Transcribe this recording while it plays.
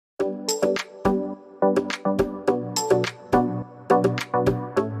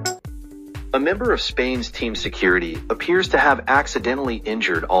member of Spain's team security appears to have accidentally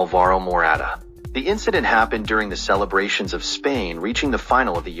injured Alvaro Morata. The incident happened during the celebrations of Spain reaching the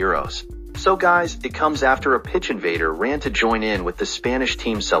final of the Euros. So guys, it comes after a pitch invader ran to join in with the Spanish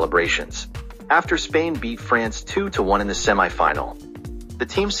team celebrations. After Spain beat France 2-1 in the semi-final, the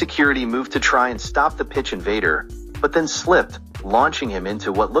team's security moved to try and stop the pitch invader, but then slipped, launching him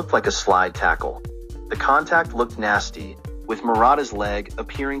into what looked like a slide tackle. The contact looked nasty, with Morata's leg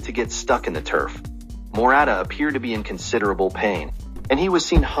appearing to get stuck in the turf. Morata appeared to be in considerable pain, and he was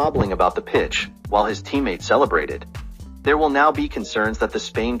seen hobbling about the pitch, while his teammates celebrated. There will now be concerns that the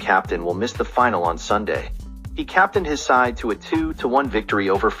Spain captain will miss the final on Sunday. He captained his side to a 2-1 victory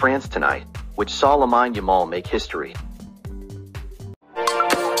over France tonight, which saw Lamine Yamal make history.